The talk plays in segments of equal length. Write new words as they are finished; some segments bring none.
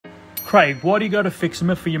Craig, why do you go to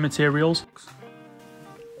Fiximer for your materials?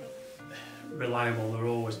 Reliable, they're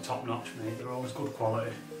always top notch, mate. They're always good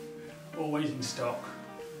quality, always in stock.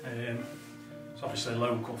 It's obviously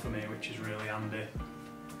local for me, which is really handy.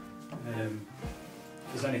 If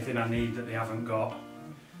there's anything I need that they haven't got,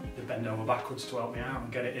 they bend over backwards to help me out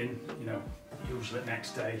and get it in, you know, usually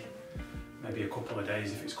next day, maybe a couple of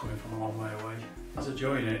days if it's coming from a long way away. As a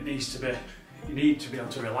joiner, you need to be able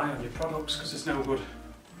to rely on your products, because it's no good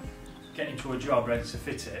getting to a job ready to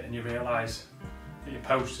fit it and you realise that your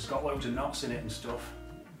post has got loads of knots in it and stuff,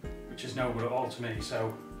 which is no good at all to me.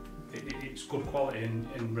 So it's good quality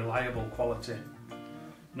and reliable quality,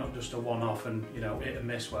 not just a one-off and, you know, hit and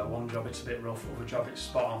miss, where one job it's a bit rough, other job it's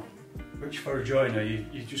spot on. Which for a joiner,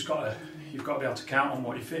 you've got to be able to count on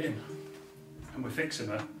what you're fitting. And with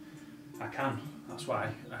Fiximer, I can. That's why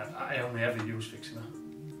I only ever use Fiximer.